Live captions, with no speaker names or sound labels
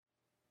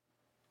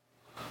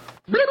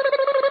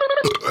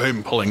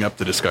I'm pulling up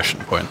the discussion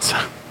points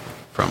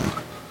from...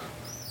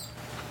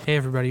 Hey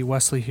everybody,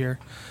 Wesley here.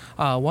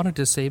 Wanted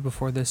to say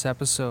before this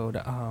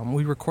episode,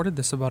 we recorded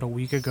this about a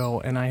week ago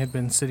and I had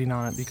been sitting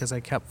on it because I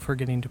kept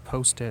forgetting to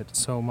post it.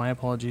 So my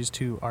apologies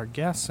to our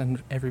guests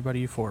and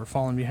everybody for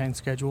falling behind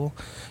schedule.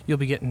 You'll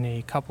be getting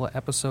a couple of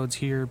episodes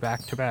here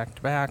back to back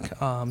to back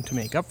to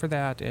make up for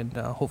that, and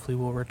hopefully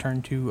we'll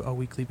return to a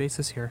weekly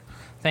basis here.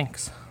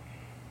 Thanks.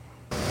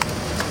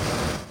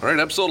 All right,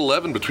 episode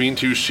 11, Between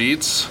Two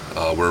Sheets.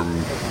 We're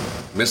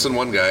missing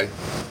one guy.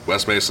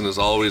 Wes Mason, as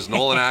always.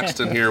 Nolan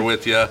Axton here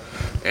with you.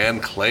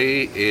 And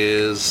Clay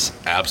is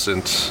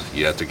absent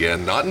yet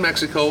again. Not in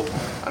Mexico.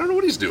 I don't know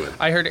what he's doing.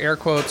 I heard air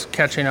quotes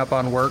catching up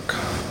on work,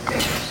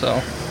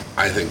 so...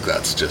 I think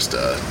that's just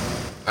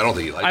I don't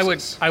think he likes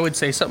us. I would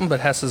say something, but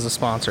Hess is a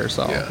sponsor,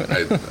 so...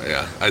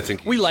 Yeah, I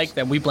think... We like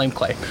them. We blame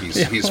Clay.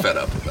 He's fed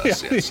up with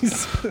us,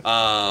 yes.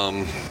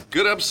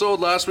 Good episode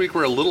last week.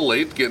 We're a little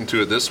late getting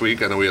to it this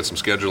week. I know we had some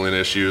scheduling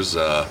issues.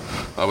 I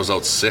was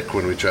out sick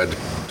when we tried to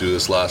do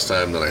this last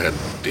time. Then I had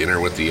dinner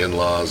with the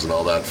in-laws and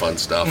all that fun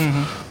stuff.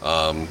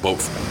 Mm-hmm.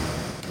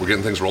 But we're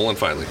getting things rolling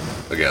finally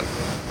again.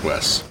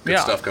 Wes, good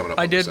stuff coming up.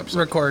 I did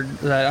record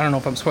that. I don't know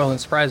if I'm spoiling the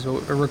surprise,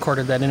 but we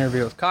recorded that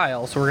interview with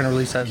Kyle, so we're going to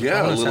release that as a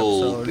bonus a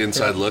little episode.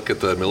 inside look at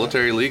the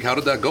military league. How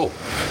did that go?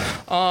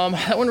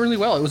 That went really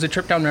well. It was a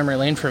trip down memory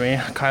lane for me.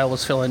 Kyle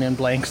was filling in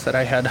blanks that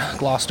I had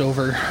glossed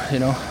over,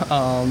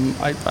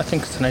 I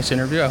think it's a nice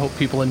interview. I hope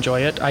people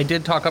enjoy it. I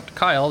did talk up to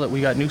Kyle that we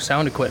got new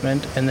sound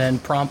equipment and then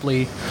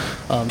promptly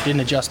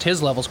didn't adjust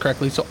his levels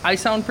correctly, so I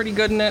sound pretty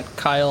good in it.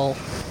 Kyle,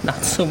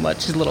 not so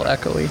much. He's a little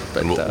echoey,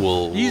 but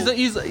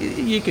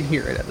you can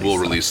hear it. We'll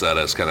release that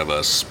as kind of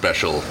a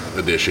special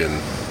edition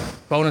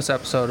bonus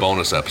episode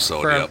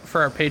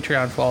for our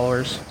Patreon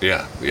followers.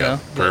 Yeah,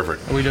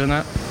 perfect. Are we doing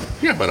that?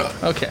 Yeah, why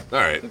not? Okay. All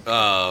right.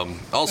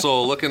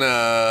 Also, looking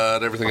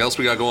at everything else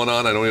we got going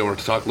on, I know we want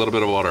to talk a little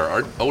bit about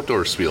our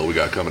outdoor spiel we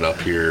got coming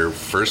up here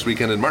first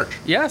weekend in March.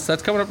 Yes,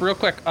 that's coming up real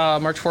quick.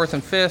 March 4th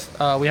and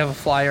 5th. We have a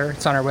flyer.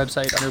 It's on our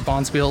website under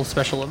Bonspiel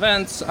Special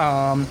Events.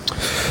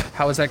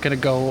 How is that going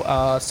to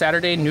go?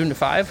 Saturday, noon to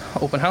 5,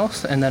 open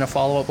house, and then a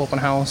follow-up open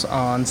house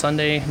on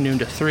Sunday, noon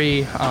to 3.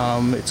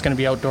 It's going to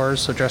be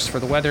outdoors, so dress for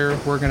the weather.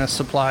 We're going to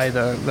supply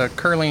the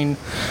curling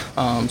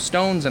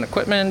stones and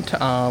equipment.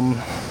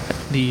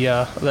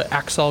 The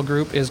Axel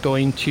group is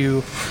going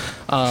to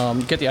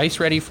get the ice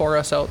ready for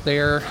us out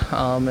there,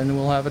 and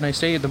we'll have a nice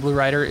day. The Blue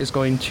Rider is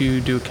going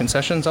to do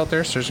concessions out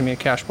there, so there's going to be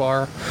a cash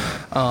bar.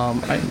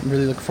 I'm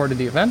really looking forward to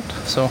the event,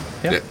 so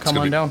come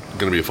on down. It's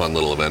going to be a fun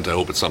little event. I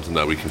hope it's something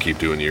that we can keep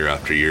doing year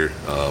after year,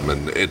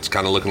 and it's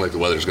kind of looking like the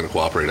weather's going to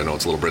cooperate. I know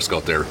it's a little brisk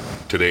out there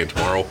today and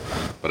tomorrow,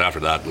 but after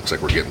that, looks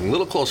like we're getting a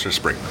little closer to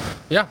spring.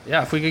 Yeah,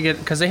 if we could get,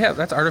 because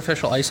that's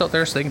artificial ice out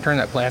there, so they can turn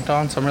that plant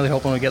on, so I'm really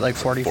hoping we get like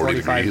 40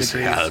 45 degrees.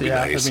 Yeah,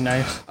 that'd be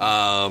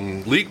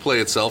nice. League play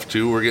itself,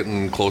 too, we're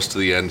getting close to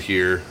the end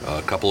here.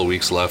 A couple of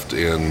weeks left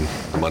in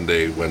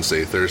Monday,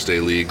 Wednesday, Thursday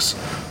leagues,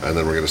 and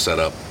then we're going to set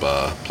up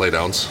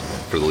playdowns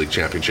for the league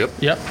championship.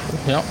 Yep.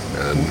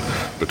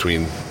 And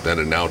between then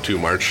and now to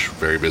March,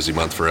 very busy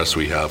month for us.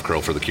 We have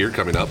Curl for the Cure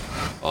coming up.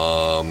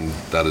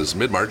 That is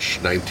mid-March,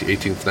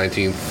 18th,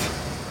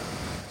 19th.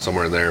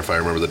 Somewhere in there, if I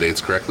remember the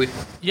dates correctly.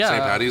 Yeah.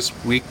 St. Patty's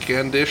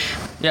weekend-ish.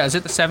 Yeah, is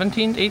it the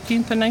 17th,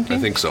 18th, and 19th? I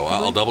think so.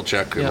 I'll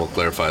double-check, and we'll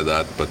clarify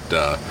that. But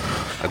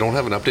I don't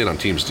have an update on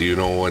teams. Do you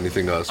know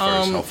anything as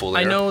far as how full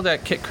they are? I know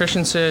that Kit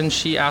Christensen,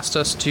 she asked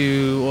us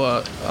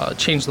to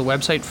change the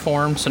website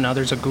form, so now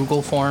there's a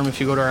Google form. If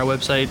you go to our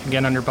website,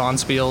 again, under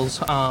Bonspiels,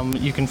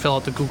 you can fill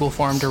out the Google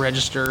form to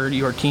register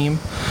your team.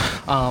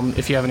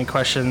 If you have any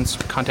questions,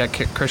 contact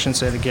Kit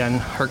Christensen. Again,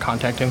 her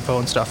contact info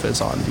and stuff is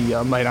on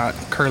the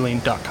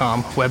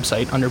minotcurling.com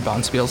website under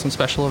Bonspiels and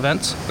Special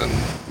Events. And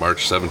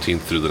March 17th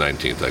through the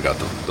 19th, I got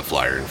the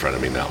flyer in front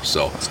of me now.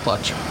 So it's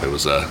clutch. It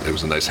was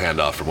a nice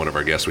handoff from one of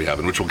our guests we have,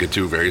 and which we'll get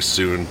to very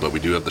soon. But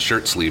we do have the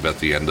shirt sleeve at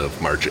the end of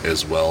March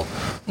as well.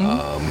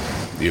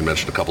 Mm-hmm. You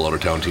mentioned a couple other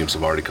town teams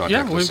have already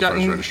contacted us as far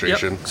as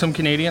registration. Some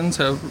Canadians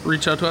have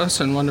reached out to us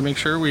and wanted to make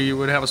sure we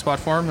would have a spot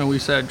for them, and we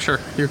said, sure,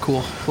 you're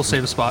cool. We'll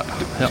save a spot.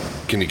 Yep.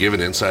 Can you give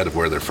an insight of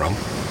where they're from?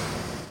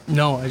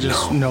 No, I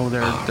just know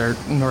they're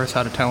north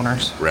out of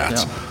towners.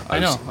 Rats. Yeah. I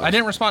know. I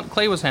didn't respond.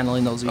 Clay was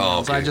handling those emails. Oh,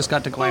 okay. I just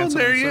got to glance. Oh,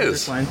 there he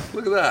is.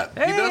 Look at that.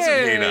 Hey! He doesn't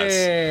hate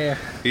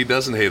us. He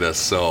doesn't hate us.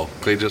 So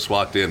Clay just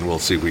walked in. We'll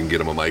see if we can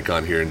get him a mic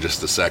on here in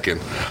just a second.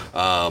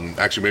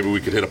 Actually, maybe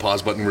we could hit a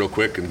pause button real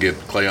quick and get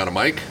Clay on a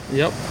mic.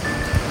 Yep.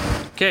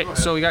 Okay,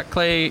 so we got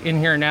Clay in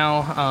here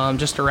now.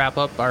 Just to wrap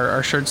up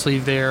our shirt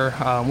sleeve there,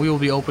 we will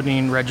be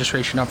opening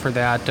registration up for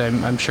that,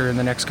 I'm sure, in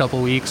the next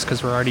couple weeks,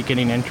 because we're already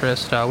getting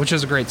interest, which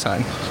is a great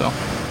sign. So.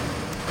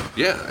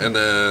 Yeah, and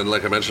then,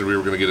 like I mentioned, we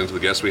were going to get into the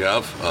guests we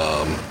have.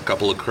 A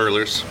couple of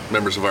curlers,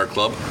 members of our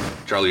club.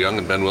 Charlie Young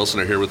and Ben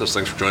Wilson are here with us.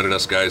 Thanks for joining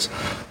us, guys.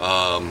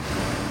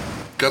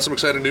 Got some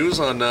exciting news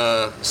on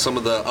some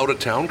of the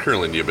out-of-town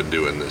curling you've been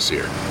doing this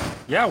year.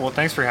 Yeah, well,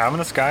 thanks for having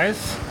us, guys.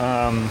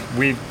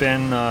 We've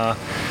been...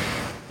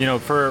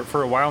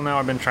 for a while now,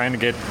 I've been trying to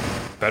get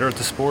better at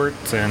the sport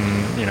and,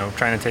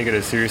 trying to take it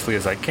as seriously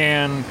as I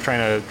can, trying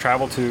to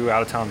travel to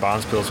out-of-town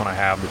bonspiels when I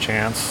have the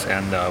chance.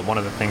 And one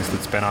of the things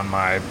that's been on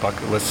my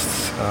bucket list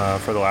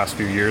for the last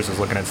few years is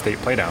looking at state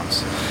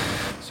playdowns.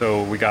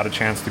 So we got a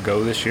chance to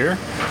go this year.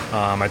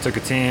 I took a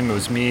team. It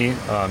was me,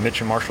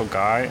 Mitch and Marshall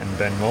Guy, and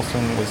Ben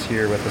Wilson was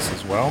here with us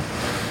as well.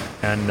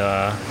 And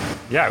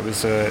it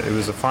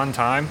was a fun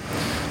time.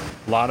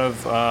 A lot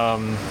of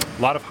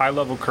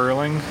high-level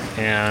curling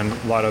and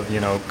a lot of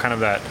kind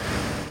of that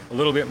a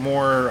little bit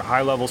more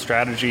high-level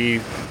strategy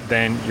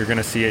than you're going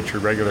to see at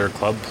your regular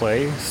club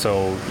play.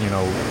 So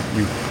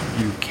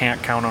you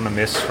can't count on a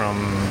miss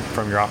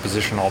from your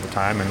opposition all the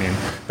time. I mean,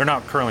 they're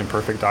not curling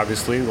perfect,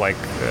 obviously. Like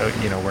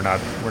we're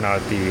not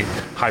at the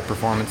high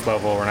performance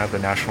level, we're not at the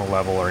national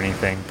level or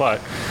anything.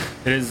 But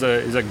it is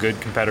a good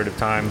competitive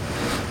time.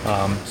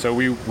 So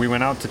we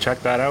went out to check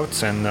that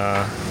out, and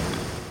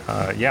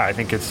I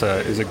think it's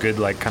a good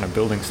kind of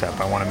building step.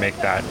 I want to make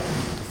that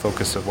the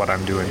focus of what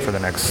I'm doing for the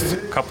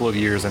next couple of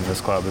years in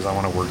this club. Is I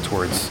want to work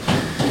towards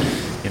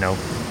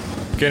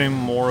getting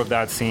more of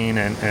that scene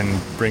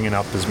and bringing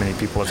up as many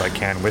people as I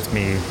can with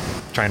me,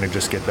 trying to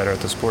just get better at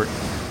the sport.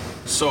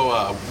 So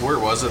where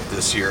was it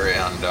this year,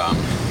 and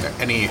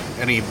any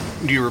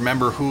do you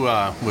remember who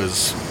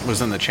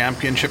was in the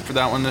championship for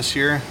that one this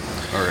year,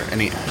 or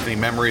any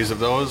memories of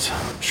those?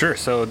 Sure.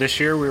 So this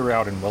year we were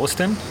out in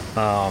Williston.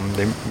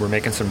 They were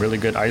making some really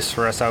good ice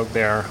for us out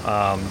there.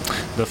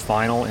 The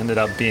final ended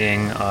up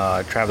being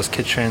Travis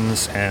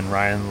Kitchens and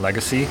Ryan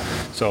Legacy.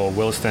 So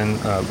Williston,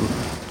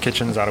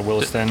 Kitchens out of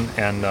Williston,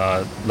 and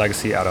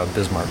Legacy out of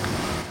Bismarck.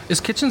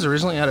 Is Kitchens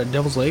originally out of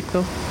Devil's Lake,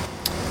 though?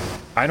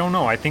 I don't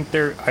know. I think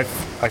I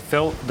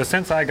felt the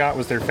sense I got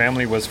was their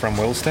family was from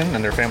Williston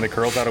and their family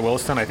curls out of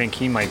Williston. I think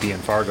he might be in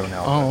Fargo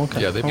now. Oh, okay.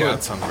 Yeah,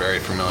 That sounds very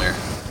familiar.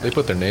 they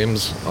put their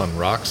names on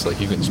rocks. Like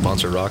you can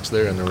sponsor rocks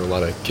there, and there were a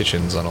lot of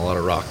kitchens on a lot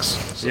of rocks.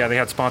 So, yeah, they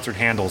had sponsored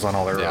handles on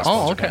all their rocks.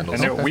 Oh, okay.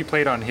 And we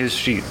played on his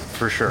sheet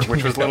for sure,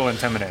 which was a little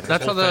intimidating.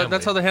 That's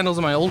how the handles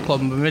in my old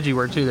club in Bemidji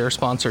were too. They were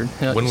sponsored.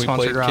 Yeah, when we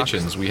sponsored played rocks.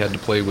 kitchens, we had to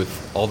play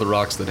with all the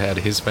rocks that had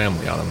his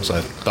family on them. So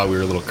I thought we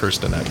were a little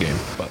cursed in that game.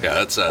 But Yeah,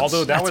 that's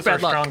although that That's was our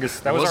bad luck.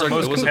 strongest, that was our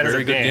most it was a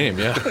very competitive good game.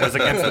 Yeah. was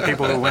against the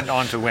people who went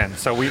on to win.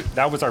 So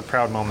that was our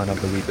proud moment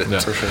of the week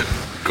for sure.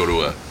 go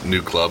to a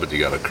new club and you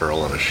got a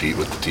curl on a sheet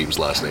with the team's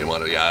last name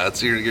on it. Yeah,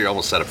 that's you're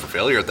almost set up for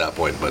failure at that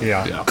point. But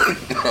Yeah.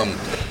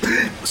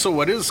 So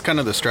what is kind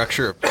of the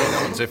structure of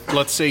playdowns? If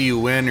let's say you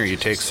win or you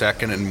take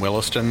second in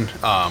Williston,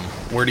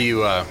 where do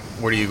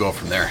you go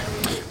from there?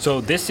 So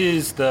this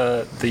is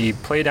the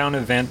playdown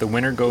event. The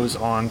winner goes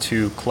on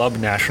to Club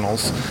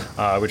Nationals,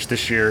 which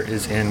this year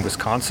is in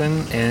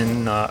Wisconsin.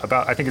 In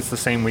I think it's the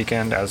same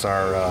weekend as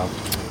our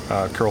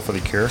Curl for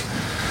the Cure.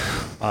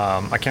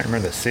 I can't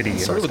remember the city.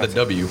 Started with a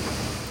W.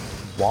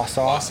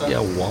 Wausau. Yeah,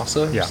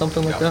 Wausau Yeah. or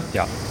something like that.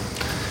 Yeah.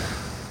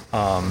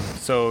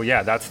 So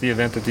yeah, that's the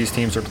event that these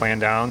teams are playing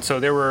down. So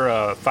there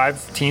were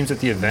 5 teams at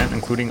the event,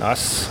 including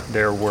us.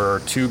 There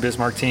were 2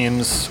 Bismarck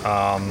teams,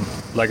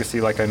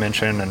 Legacy, like I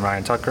mentioned, and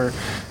Ryan Tucker,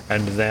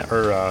 and then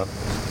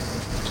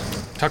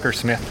Tucker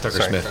Smith.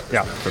 Tucker Smith.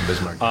 Yeah. From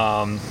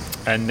Bismarck.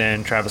 And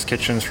then Travis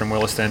Kitchens from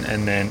Williston,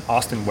 and then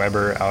Austin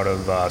Weber out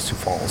of Sioux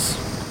Falls.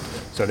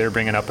 So they're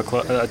bringing up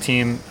a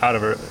team out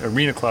of an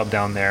arena club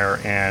down there,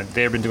 and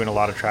they've been doing a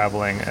lot of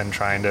traveling and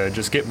trying to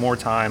just get more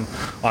time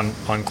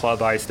on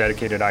club ice,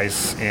 dedicated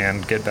ice,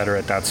 and get better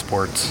at that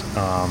sport.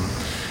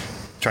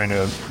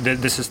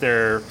 This is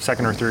their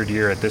second or third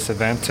year at this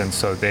event, and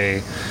so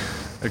they,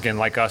 again,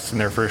 like us in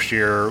their first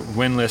year,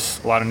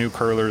 winless, a lot of new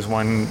curlers,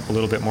 one a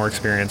little bit more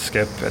experienced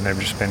skip, and they've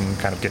just been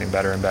kind of getting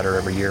better and better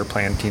every year,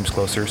 playing teams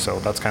closer. So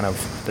that's kind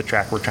of the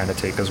track we're trying to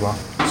take as well.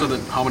 So then,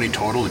 how many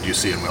total did you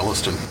see in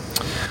Williston?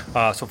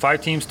 So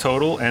 5 teams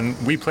total, and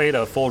we played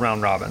a full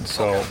round robin.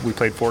 So we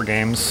played 4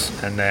 games,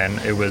 and then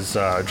it was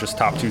just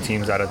top 2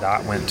 teams out of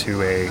that went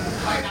to a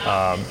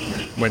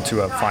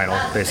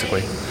final,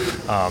 basically.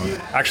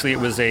 Actually, it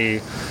was a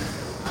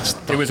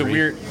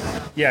weird.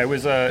 Yeah, it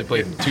was a. They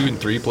played 2 and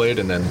 3 played,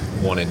 and then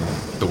one in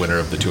the winner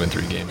of the 2 and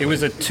 3 game. It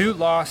was a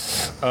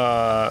 2-loss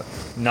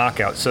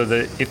knockout. So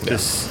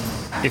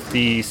if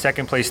the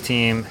second place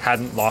team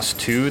hadn't lost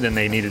 2, then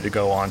they needed to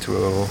go on to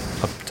a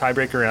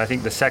tiebreaker. And I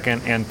think the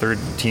second and third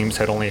teams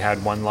had only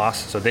had 1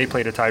 loss. So they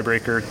played a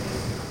tiebreaker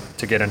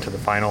to get into the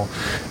final.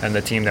 And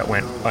the team that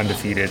went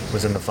undefeated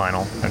was in the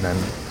final. And then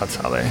that's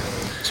how they...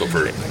 So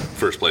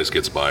first place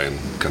gets by and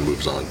kind of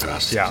moves on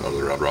past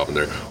another round robin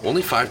there.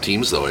 Only 5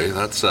 teams though, eh?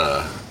 That's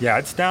Yeah,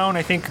 it's down.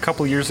 I think a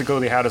couple years ago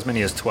they had as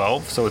many as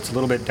 12, so it's a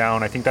little bit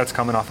down. I think that's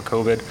coming off of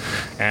COVID,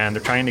 and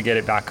they're trying to get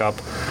it back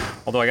up.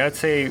 Although I gotta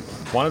say,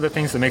 one of the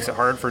things that makes it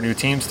hard for new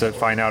teams to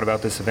find out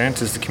about this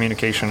event is the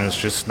communication is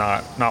just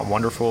not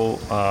wonderful.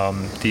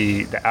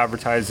 The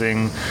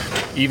advertising,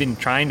 even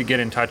trying to get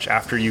in touch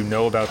after you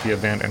know about the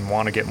event and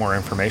want to get more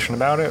information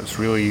about it, it's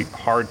really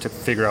hard to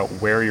figure out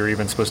where you're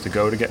even supposed to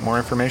go to get more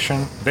information.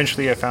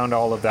 Eventually I found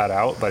all of that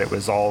out, but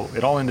it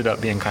all ended up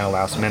being kind of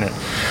last minute.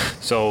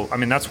 So I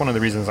mean, that's one of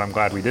the reasons I'm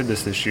glad we did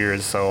this year,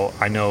 is so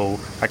I know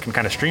I can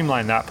kind of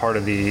streamline that part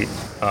of the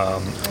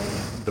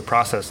the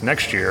process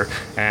next year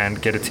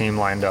and get a team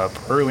lined up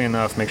early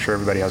enough, make sure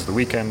everybody has the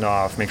weekend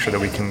off, make sure that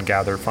we can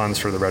gather funds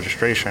for the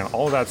registration,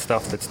 all of that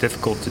stuff that's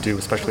difficult to do,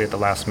 especially at the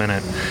last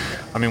minute.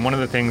 I mean, one of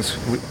the things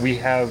we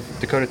have,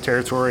 Dakota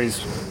Territories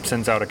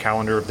sends out a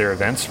calendar of their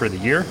events for the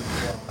year.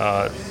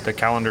 The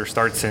calendar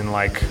starts in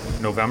like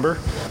November,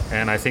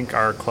 and I think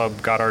our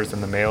club got ours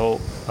in the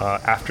mail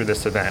after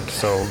this event,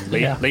 so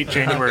late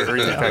January,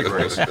 early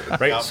February,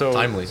 right? So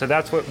timely. So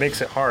that's what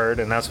makes it hard,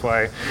 and that's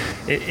why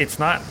it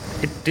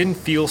didn't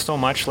feel so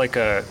much like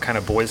a kind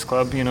of boys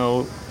club,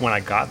 when I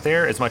got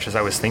there, as much as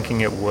I was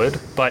thinking it would.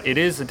 But it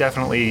is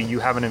definitely, you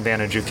have an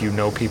advantage if you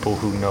know people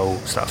who know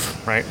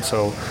stuff, right?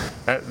 So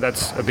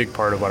that's a big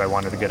part of what I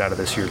wanted to get out of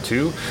this year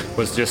too,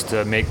 was just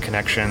to make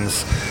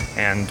connections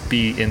and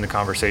be in the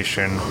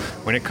conversation.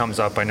 When it comes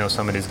up, I know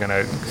somebody's going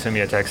to send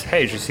me a text,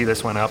 hey, did you see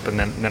this one up? And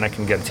then I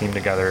can get a team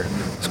together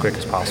as quick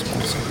as possible.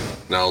 So.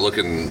 Now,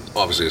 looking,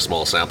 obviously, a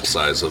small sample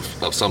size of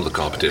some of the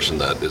competition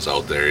that is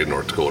out there in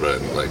North Dakota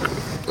and like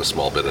a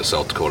small bit of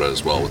South Dakota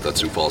as well with that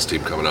Sioux Falls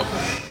team coming up.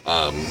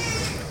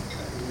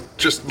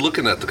 Just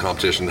looking at the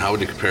competition, how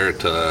would you compare it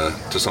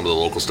to some of the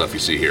local stuff you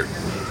see here?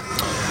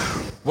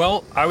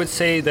 Well, I would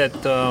say that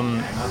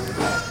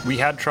we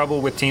had trouble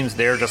with teams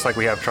there just like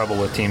we have trouble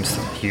with teams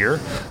here.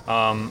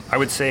 I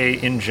would say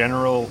in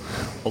general,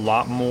 a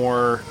lot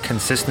more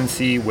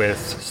consistency with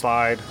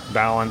slide,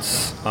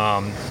 balance.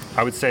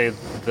 I would say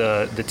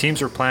the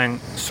teams are playing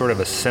sort of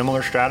a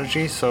similar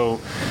strategy. So,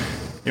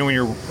 when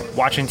you're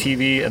watching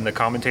TV and the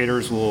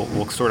commentators will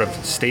sort of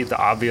state the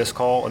obvious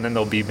call, and then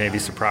they'll be maybe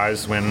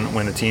surprised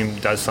when a team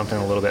does something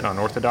a little bit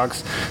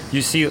unorthodox.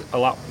 You see a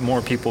lot more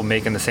people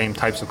making the same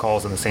types of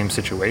calls in the same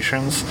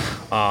situations.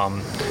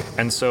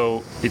 And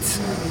so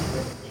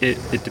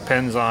it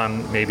depends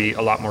on maybe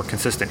a lot more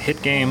consistent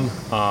hit game.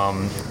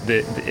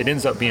 It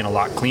ends up being a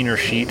lot cleaner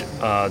sheet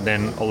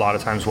than a lot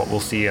of times what we'll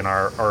see in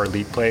our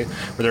elite play,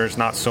 where there's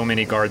not so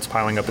many guards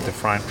piling up at the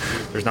front.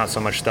 There's not so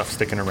much stuff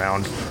sticking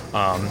around.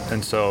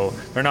 And so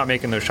they're not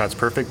making those shots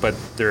perfect, but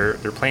they're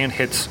playing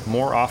hits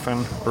more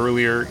often,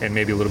 earlier, and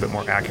maybe a little bit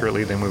more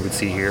accurately than we would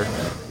see here.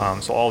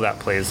 So all that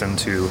plays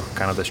into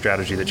kind of the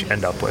strategy that you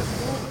end up with.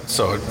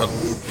 So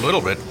a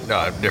little bit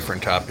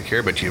different topic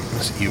here, but you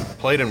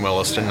played in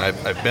Williston.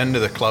 I've been to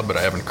the club, but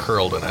I haven't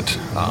curled in it.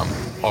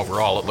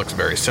 Overall, it looks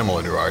very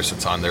similar to ours.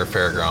 It's on their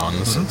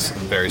fairgrounds. Mm-hmm. It's a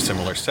very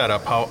similar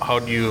setup. How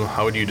would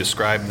you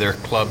describe their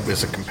club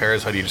as it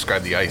compares? How do you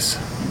describe the ice?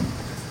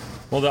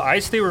 Well, the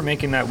ice they were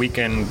making that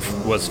weekend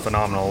was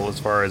phenomenal. As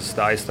far as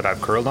the ice that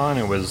I've curled on,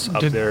 it was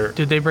up there.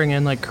 Did they bring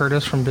in like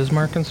Curtis from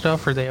Bismarck and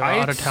stuff, or they have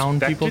out of town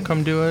people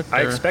come do it?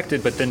 I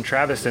expected, but then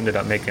Travis ended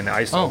up making the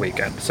ice all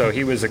weekend. So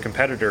he was a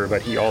competitor,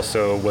 but he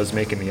also was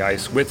making the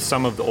ice with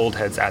some of the old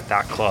heads at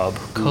that club.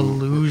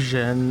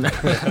 Collusion.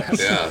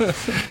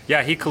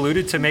 Yeah, he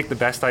colluded to make the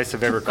best ice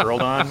I've ever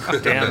curled on.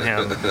 Damn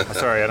him.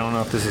 Sorry, I don't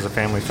know if this is a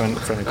family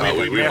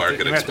friendly. We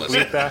mark it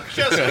explicit.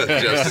 Just in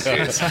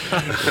case.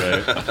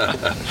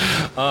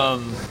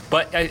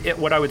 But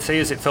what I would say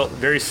is it felt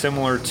very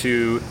similar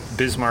to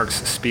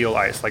Bismarck's Spiel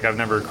ice. Like, I've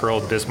never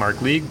curled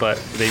Bismarck League, but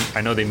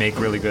I know they make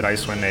really good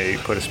ice when they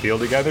put a Spiel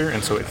together,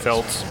 and so it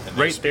felt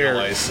right there.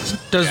 Ice is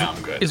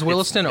Is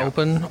Williston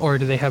open, or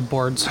do they have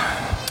boards?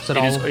 It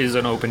is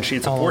an open sheet.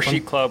 It's a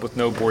 4-sheet club with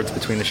no boards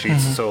between the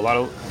sheets. Mm-hmm.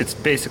 So it's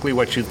basically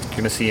what you're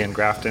going to see in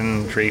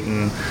Grafton,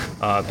 Drayton,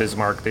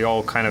 Bismarck. They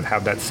all kind of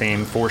have that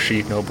same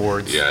 4-sheet, no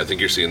boards. Yeah, I think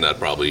you're seeing that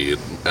probably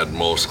at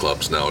most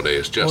clubs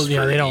nowadays. They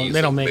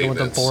don't make it with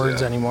the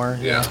boards anymore.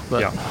 Yeah.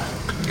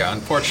 Yeah,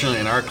 unfortunately,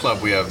 in our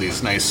club, we have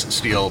these nice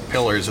steel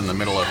pillars in the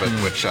middle of it,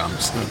 which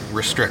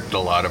restrict a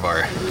lot of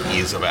our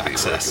ease of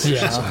access.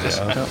 Yeah.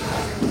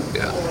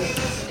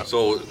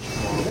 So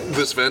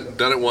this event,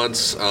 done it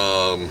once.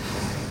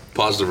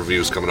 Positive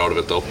reviews coming out of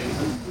it, though.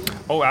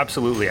 Oh,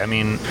 absolutely. I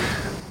mean,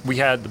 we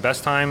had the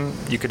best time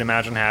you could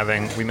imagine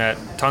having. We met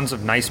tons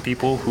of nice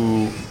people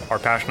who are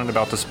passionate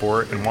about the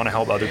sport and want to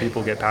help other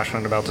people get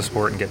passionate about the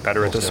sport and get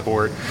better at the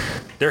sport.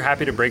 They're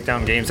happy to break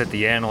down games at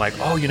the end, like,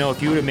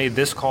 if you would have made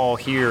this call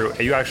here,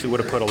 you actually would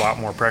have put a lot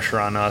more pressure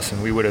on us,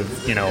 and we would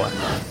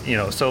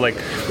have, So, like,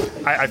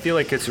 I feel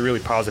like it's a really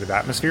positive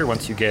atmosphere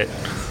once you get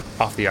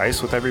off the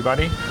ice with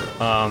everybody,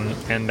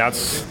 and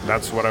that's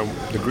what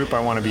the group I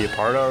want to be a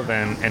part of,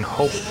 and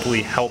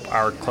hopefully help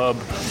our club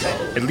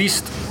at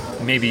least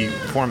maybe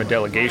form a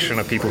delegation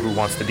of people who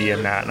wants to be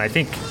in that. And I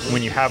think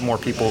when you have more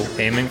people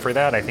aiming for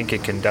that, I think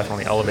it can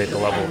definitely elevate the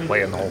level of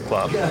play in the whole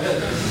club.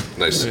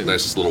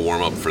 Nice little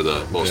warm up for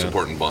the most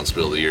important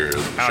Bonspiel of the year.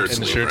 Shirt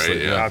sleeve, right?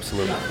 Yeah,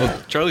 absolutely.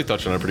 Well, Charlie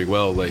touched on it pretty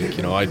well. Like,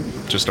 I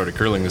just started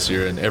curling this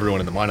year, and everyone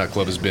in the Minot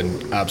Club has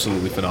been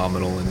absolutely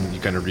phenomenal. And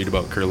you kind of read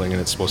about curling, and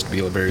it's supposed to be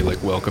a very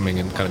welcoming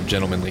and kind of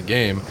gentlemanly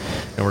game.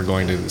 And we're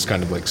going to this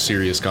kind of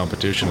serious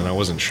competition, and I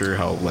wasn't sure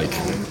how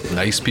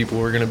nice people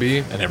were going to be,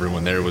 and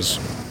everyone there was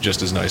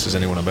just as nice as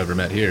anyone I've ever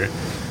met here,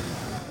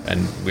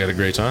 and we had a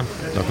great time.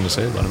 Nothing to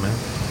say about it, man.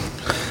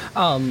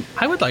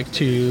 I would like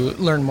to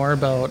learn more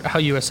about how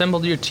you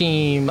assembled your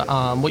team,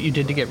 what you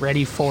did to get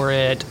ready for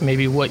it,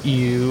 maybe what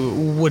you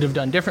would have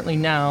done differently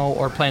now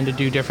or plan to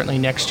do differently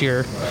next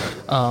year,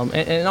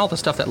 and all the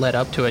stuff that led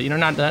up to it.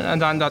 Not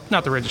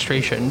the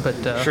registration, but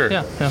Sure.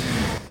 Yeah.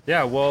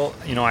 Yeah, well,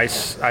 I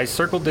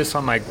circled this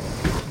on my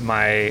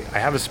I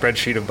have a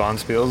spreadsheet of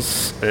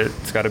Bonspiels.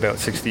 It's got about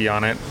 60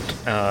 on it,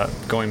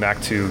 going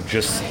back to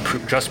just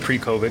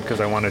pre-COVID, because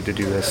I wanted to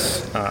do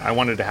this. I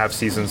wanted to have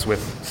seasons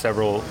with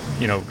several,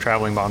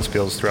 traveling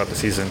Bonspiels throughout the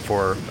season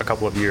for a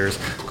couple of years.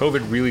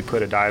 COVID really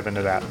put a dive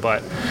into that.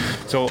 But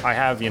so I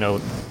have,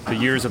 the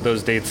years of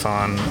those dates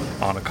on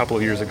a couple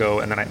of years ago,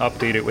 and then I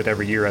update it with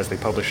every year as they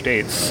publish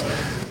dates.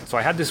 So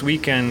I had this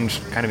weekend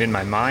kind of in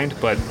my mind,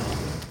 but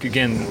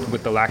again,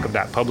 with the lack of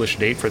that published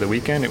date for the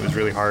weekend, it was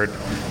really hard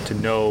to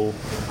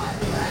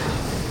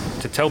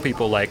tell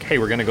people like, hey,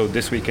 we're going to go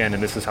this weekend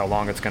and this is how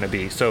long it's going to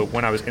be. So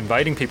when I was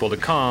inviting people to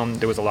come,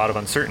 there was a lot of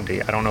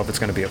uncertainty. I don't know if it's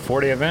going to be a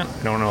 4-day event.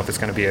 I don't know if it's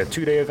going to be a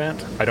 2-day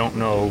event. I don't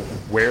know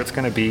where it's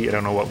going to be. I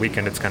don't know what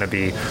weekend it's going to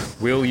be.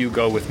 Will you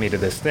go with me to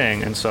this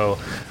thing? And so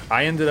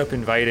I ended up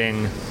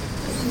inviting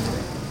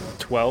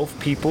 12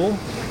 people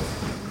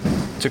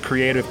to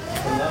create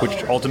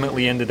which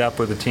ultimately ended up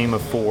with a team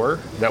of 4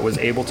 that was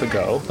able to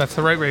go. That's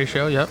the right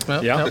ratio. Yep.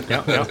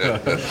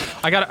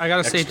 I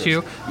gotta say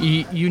too,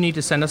 you need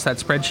to send us that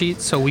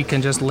spreadsheet so we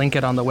can just link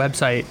it on the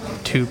website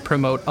to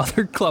promote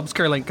other clubs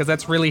curling, because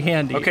that's really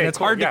handy. Okay, and it's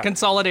hard to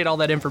consolidate all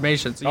that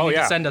information. So you need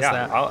to send us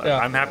that.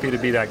 I'm happy to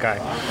be that guy.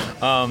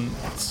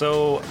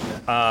 So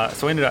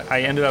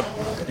I ended up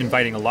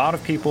inviting a lot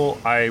of people.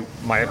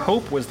 My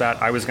hope was that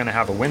I was going to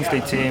have a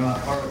Wednesday team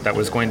that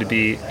was going to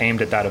be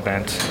aimed at that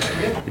event.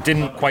 It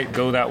didn't quite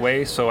go that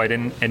way, so I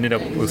ended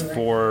up with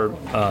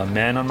 4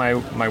 men on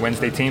my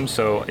Wednesday team.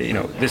 So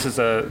this is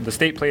the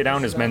state play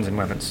down is men's and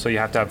women's, so you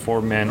have to have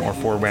 4 men or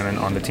 4 women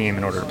on the team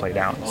in order to play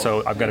down.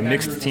 So I've got a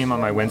mixed team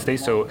on my Wednesday,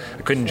 so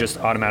I couldn't just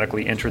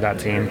automatically enter that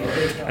team.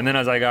 And then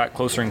as I got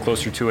closer and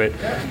closer to it,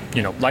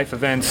 life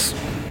events.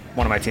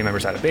 One of my team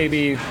members had a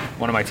baby.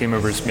 One of my team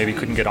members maybe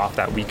couldn't get off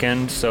that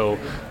weekend. So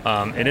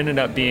it ended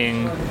up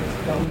being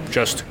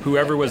just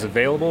whoever was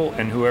available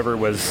and whoever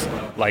was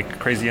like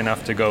crazy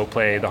enough to go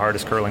play the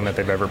hardest curling that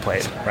they've ever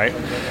played, right?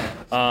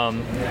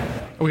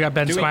 We got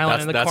Ben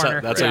smiling in the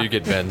corner. That's how you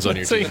get Ben's on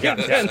your So team. you get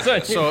Ben's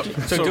on your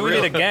team. So doing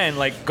it again,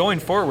 like going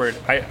forward,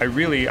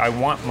 I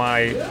want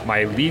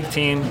my league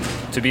team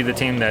to be the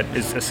team that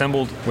is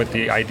assembled with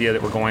the idea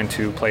that we're going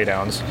to play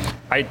downs.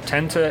 I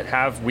tend to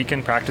have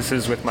weekend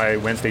practices with my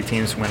Wednesday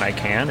teams when I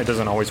can. It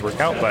doesn't always work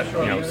out, but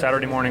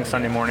Saturday mornings,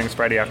 Sunday mornings,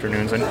 Friday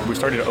afternoons, and we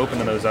started to open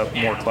those up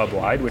more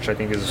club-wide, which I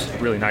think is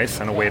really nice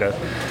and a way to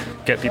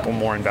get people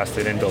more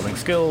invested in building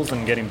skills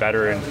and getting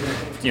better. And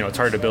it's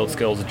hard to build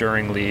skills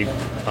during league.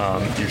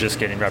 You're just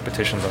getting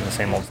repetitions on the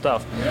same old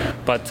stuff.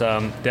 But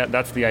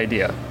that's the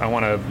idea. I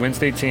want a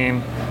Wednesday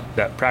team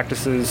that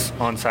practices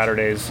on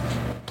Saturdays,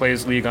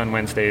 plays league on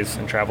Wednesdays,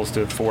 and travels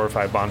to 4 or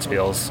 5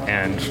 Bonspiels,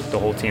 and the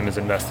whole team is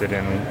invested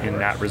in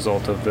that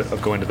result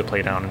of going to the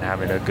play down and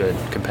having a good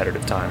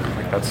competitive time.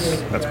 Like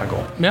that's my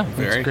goal. Yeah,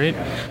 that's great.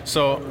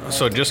 So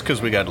just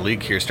because we got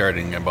league here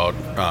starting in about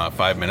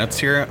 5 minutes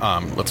here,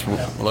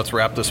 let's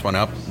wrap this one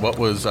up. What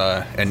was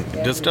and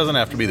this doesn't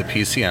have to be the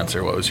PC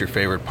answer. What was your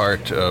favorite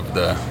part of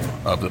the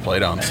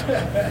playdowns?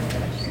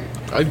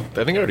 I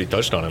think I already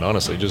touched on it,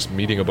 honestly. Just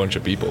meeting a bunch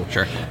of people.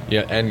 Sure.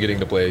 Yeah, and getting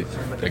to play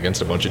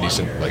against a bunch of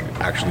decent,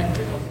 actually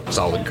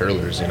solid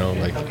curlers, you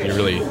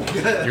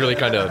really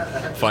kind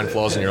of find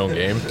flaws in your own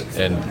game.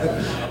 And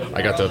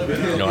I got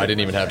to, I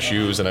didn't even have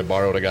shoes, and I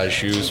borrowed a guy's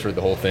shoes for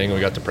the whole thing.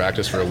 We got to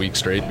practice for a week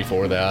straight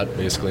before that,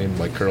 basically,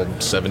 and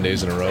curled 7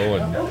 days in a row.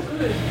 And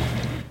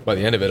by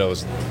the end of it, I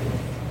was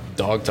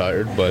dog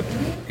tired, but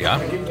yeah,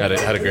 had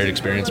a great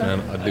experience,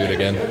 man. I'd do it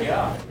again.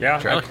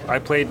 Yeah, I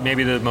played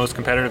maybe the most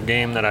competitive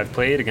game that I've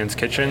played against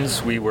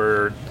Kitchens. We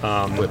were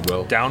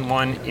down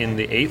 1 in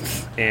the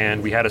 8th,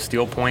 and we had a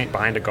steal point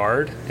behind a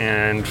guard,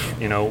 and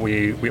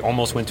we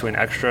almost went to an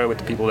extra with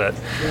the people that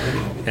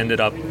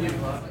ended up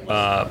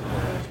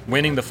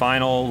winning the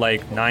final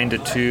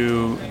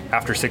 9-2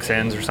 after 6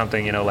 ends or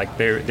something.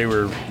 They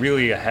were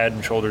really a head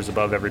and shoulders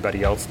above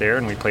everybody else there,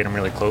 and we played them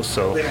really close,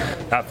 so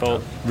that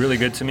felt really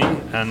good to me.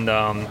 And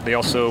they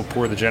also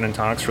pour the gin and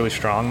tonics really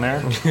strong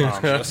there.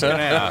 Just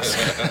gonna ask.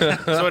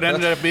 So it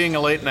ended up being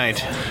a late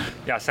night.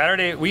 Yeah,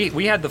 Saturday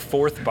we had the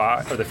 4th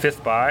bye or the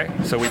 5th bye,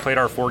 so we played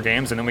our 4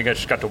 games, and then we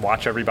just got to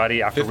watch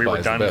everybody after we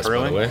were done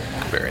curling. By the way.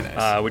 Very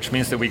nice. Which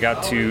means that we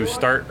got to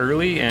start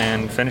early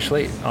and finish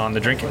late on the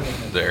drinking.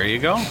 There you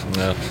go.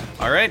 Yeah.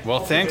 All right. Well,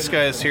 thanks,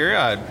 guys. Here,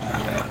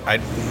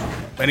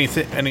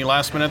 any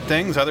last minute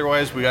things?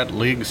 Otherwise, we got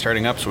league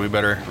starting up, so we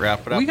better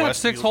wrap it up. We got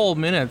 6 whole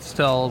minutes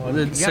till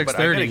 6:30. But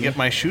I gotta get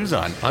my shoes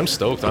on. I'm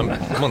stoked. I'm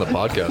on the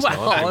podcast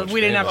now. Well,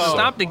 we didn't have to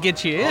stop to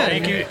get you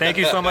in. Thank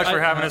you so much for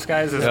having us,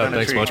 guys. It's been a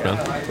thanks treat. much, man.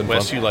 It's been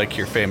Wes, fun. you like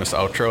your famous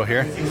outro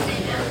here?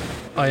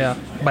 Oh yeah.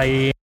 Bye.